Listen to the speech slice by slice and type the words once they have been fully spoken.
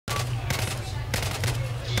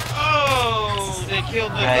they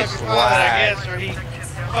killed the Nice fucking pilot, I whack. guess, or he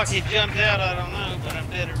fucking jumped out, I don't know, but I'm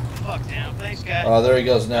better. Fuck now. Thanks, guy. Oh, there he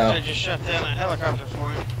goes now. I just shut down a helicopter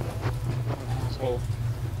for him. Cool.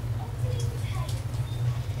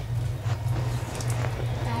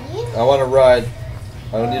 I want to ride.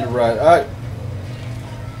 I need a ride. Alright.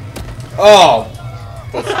 Oh!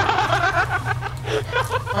 What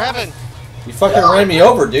happened? You fucking ran me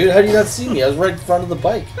over, dude. How did you not see me? I was right in front of the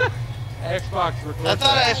bike. Xbox record. I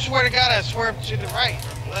thought, I swear to God, I swerved to the right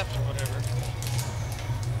or left or whatever.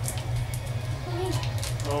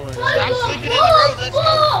 Oh my God. I'm sleeping in the road, let's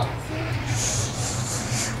go.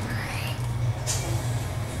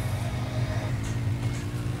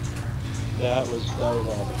 That was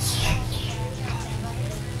awesome.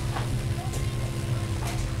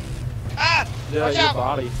 Ah! Yeah, Watch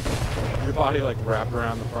out. your body like wrapped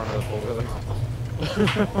around the front of the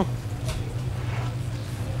four-wheeler.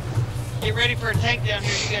 Get ready for a tank down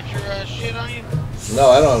here. You got your shit on you? No,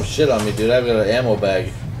 I don't have shit on me, dude. I've got an ammo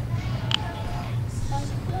bag.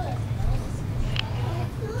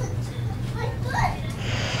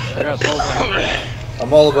 I got a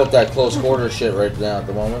I'm all about that close quarter shit right now at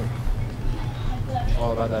the moment.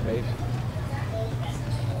 all about that base.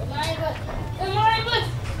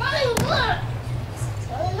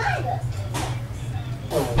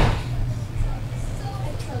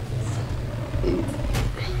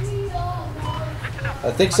 I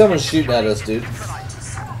think someone's shooting at us, dude.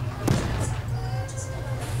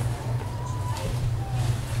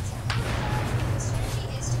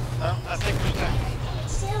 I think there's that.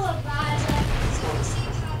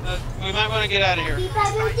 We might want to get out of here.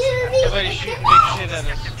 Somebody's shooting big shit at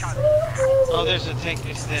us. Oh, there's a tank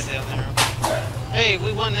that's dead down there. Hey,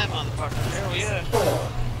 we won that motherfucker. Hell yeah.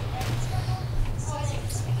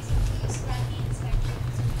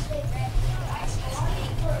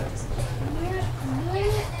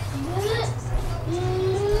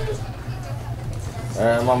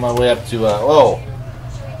 Alright, I'm on my way up to, oh!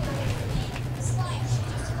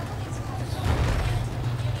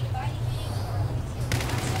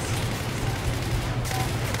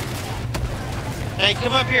 Hey,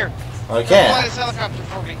 come up here. I Fly can't. this helicopter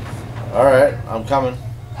for me. Alright, I'm coming.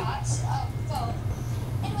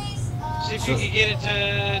 See if you can get it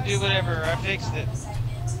to do whatever. I fixed it.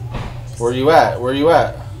 Where you at? Where you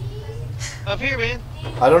at? Up here, man.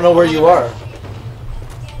 I don't know where you are.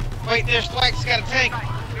 Wait, there's Flight's got a tank.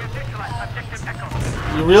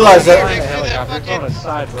 You realize The that... helicopter, it's on a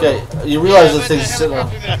side road. Okay, you realize this Yeah, thing's sitting on...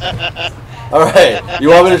 helicopter. Alright, you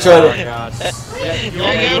want me to try Oh my to... God. Yeah, you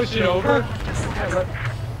want me to push it over?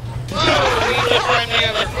 Whoa, you just ran me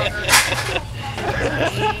over.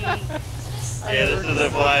 Yeah, this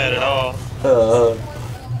isn't flying at all. Uh,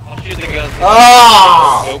 I'll shoot the gun.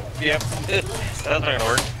 ah! Nope. Yep. That's not gonna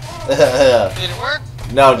work. Yeah. Did it work?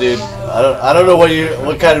 No, dude. I don't know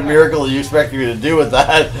what kind of miracle you expect me to do with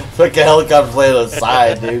that. It's like a helicopter plane on the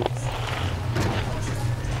side, dude.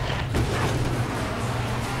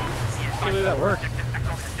 Can't believe that worked. I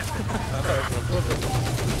thought it was gonna flip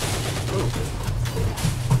it.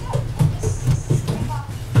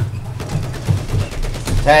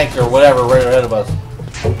 Tank or whatever right ahead of us.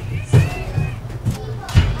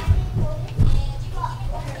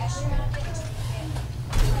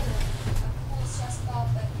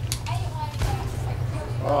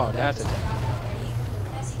 Oh, that's a tank.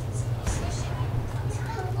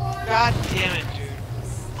 God damn it,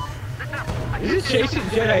 dude. He's chasing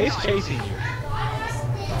Jedi. He's chasing you.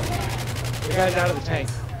 The guy's out of the tank.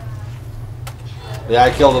 Yeah,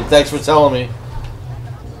 I killed him. Thanks for telling me.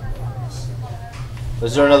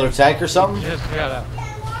 Is there another tank or something? Just got out.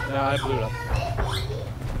 No, I blew it up.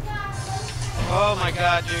 Oh my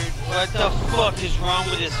God, dude. What the fuck is wrong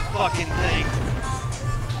with this fucking thing?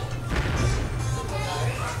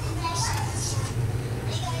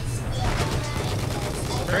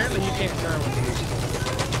 Apparently you can't turn when you use it.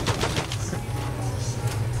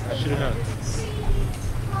 I should have known.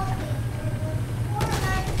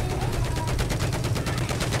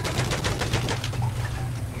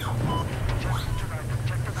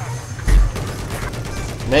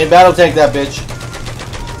 Main battle tank that bitch.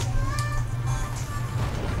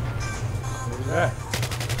 Where's that?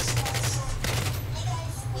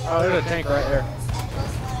 Oh, there's a tank right there.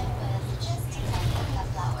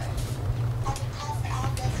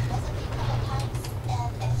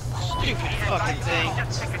 Stupid fucking thing.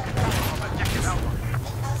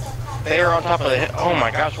 They are on top of the hill. Oh my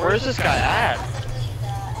gosh, where is this guy at?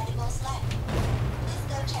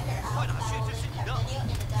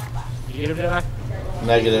 You get him, Jedi?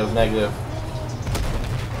 Negative, negative.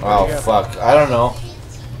 Oh, fuck. I don't know.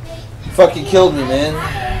 You fucking killed me, man.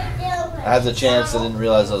 I had the chance. I didn't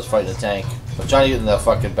realize I was fighting a tank. I'm trying to get in that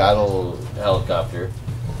fucking battle helicopter.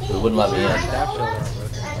 It wouldn't let me in.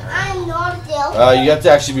 You have to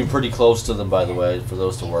actually be pretty close to them, by the way, for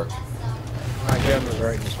those to work. My gun was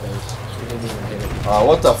right in his face. He didn't even hit it.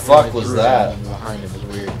 What the fuck was that? Behind him was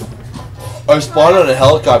weird. I spawned on a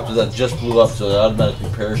helicopter that just blew up, so it automatically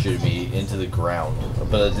parachuted me into the ground.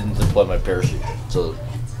 But I didn't deploy my parachute, so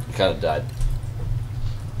it kind of died.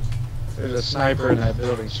 There's a sniper in that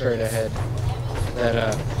building straight ahead.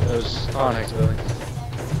 Those Onyx buildings.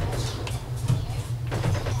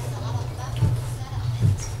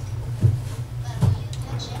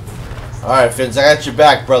 Alright, Fins, I got your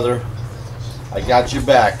back, brother. I got your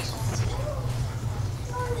back.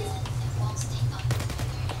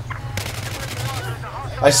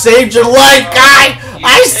 I saved your life, guy!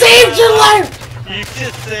 I saved your life! You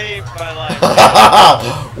just saved my life.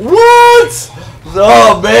 What?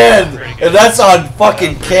 Oh, man. And that's on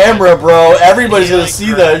fucking camera, bro. Everybody's gonna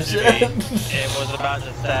see that shit. It was about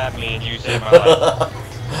to stab me and you saved my life.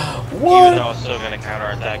 What? Even though I was still gonna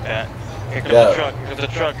counterattack that. Here comes the truck, here comes the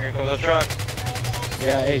truck, here comes the truck.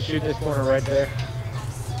 Yeah, hey, shoot this corner right there.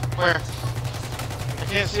 Where? I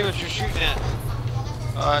can't see what you're shooting at.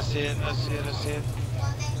 Oh, I see it, I see it, I see it.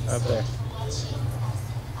 Up there.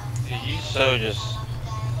 Dude, you so just...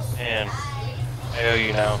 Man. I owe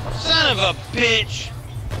you now. Son of a bitch!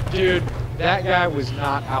 Dude, that guy was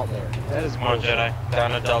not out there. That is Come on, bullshit. Jedi.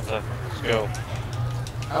 Down to Delta. Let's go.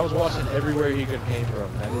 I was watching everywhere he could came from.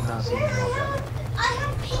 I did not see him walk out.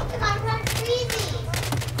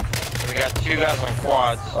 We got two guys on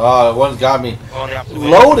quads. One got me. Going up the way.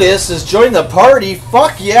 Lotus has joined the party.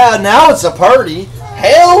 Fuck yeah, now it's a party.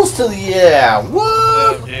 Hails to the yeah.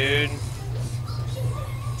 What? What's up, dude?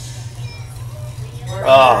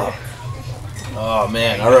 Oh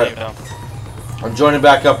man, alright. I'm joining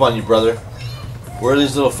back up on you, brother. Where are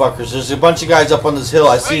these little fuckers? There's a bunch of guys up on this hill.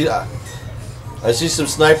 I see some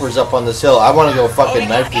snipers up on this hill. I want to go fucking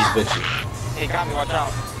knife these bitches. He got me, watch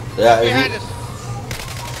out. Yeah, Behind us.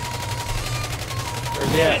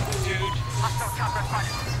 Where's he at? Dude.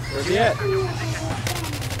 Where's he at?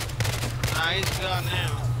 Nah, he's gone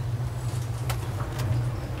now.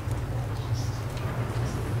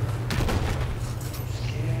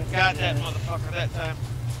 Got that motherfucker that time.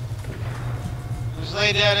 Just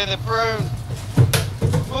lay down in the prune.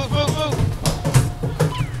 Move, move, move.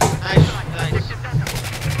 Nice, nice.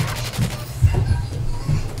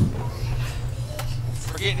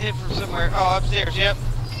 We're getting hit from somewhere. Oh, upstairs, yep.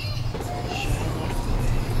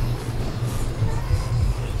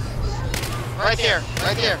 Right there,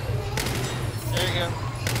 right there. There you go.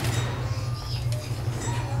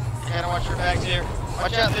 Gotta watch your back there.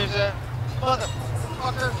 Watch out, there's a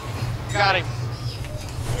motherfucker. Got him.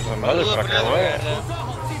 There's a motherfucker away.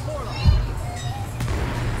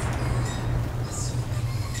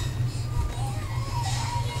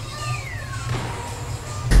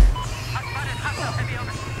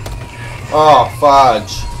 Oh,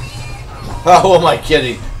 fudge. Oh, am I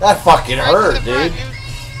kidding? That fucking hurt, dude.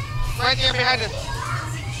 Right there behind us.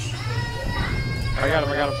 I got him,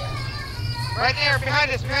 I got him. Right there behind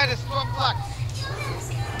us, 12 o'clock.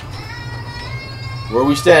 Where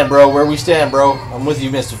we stand, bro? Where we stand, bro? I'm with you,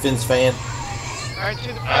 Mr. Phins Fan. Right to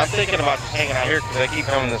the I'm front. thinking about just hanging out here because they keep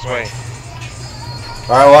coming this way.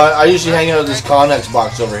 Alright, well, I usually hang out at this Connex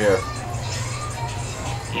box over here.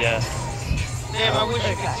 Yeah. Damn, I wish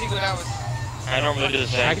you could see what I was. I normally do the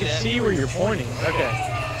same. I can see where you're pointing. Okay.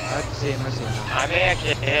 I can see him, I see him. I may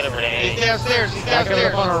actually head over to He's A. downstairs, he's Back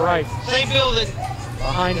downstairs. up on our right. Same building.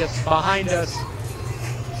 Behind us, behind us.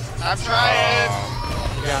 I'm trying.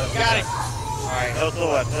 You got him. Got him. Alright, go to the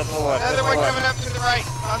left, go to the left. Another one coming up to the right,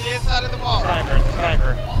 on the inside of the wall. Sniper,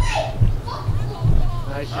 sniper.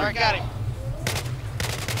 Nice Alright, shoot. got him.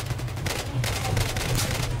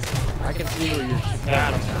 I can see where you're shooting.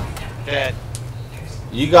 Got him. Dead.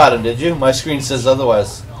 You got him, did you? My screen says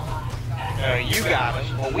otherwise. You got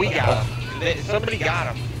him. Well, we got him. Somebody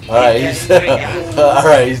got him. Alright, he's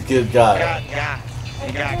alright, he's a good guy. Got.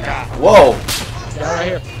 You got. Whoa! Got right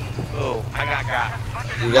here. Oh, I got.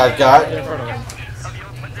 You got Right got? in front of us.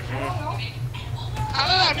 How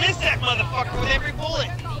did I miss that motherfucker with every bullet?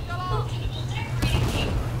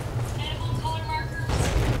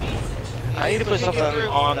 I need to put something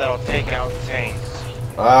on that'll take out tanks.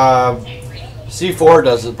 C4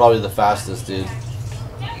 does it probably the fastest, dude.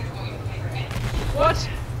 What?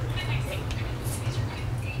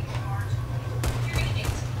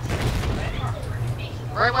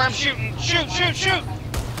 Right where I'm shooting. Shoot.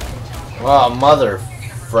 Oh, mother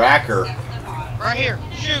fracker. Right here.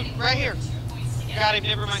 Shoot, right here. Got him,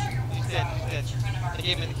 never mind. He's dead. They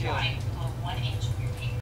gave me the kill.